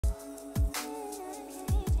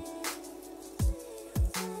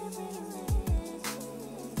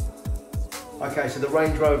Okay, so the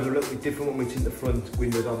Range Rovers are a little bit different when we tint the front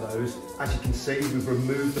windows on those. As you can see, we've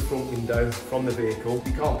removed the front window from the vehicle.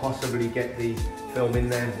 You can't possibly get the film in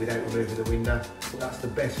there without removing the window. But that's the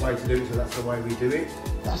best way to do it, so that's the way we do it.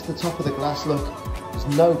 That's the top of the glass, look. There's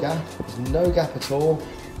no gap, at all.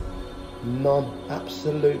 None,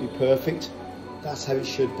 absolutely perfect. That's how it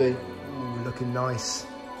should be. Ooh, looking nice.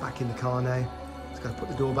 Back in the car now. Just gotta put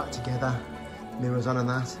the door back together. Mirrors on and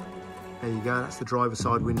that. There you go, that's the driver's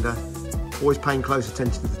side window. Always paying close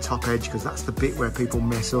attention to the top edge because that's the bit where people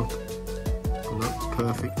mess up. But look, it's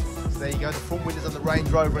perfect. So there you go, the front windows on the Range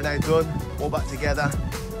Rover are now done. All back together.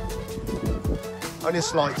 Only a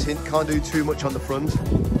slight tint, can't do too much on the front.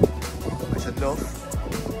 It's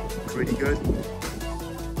enough, pretty good.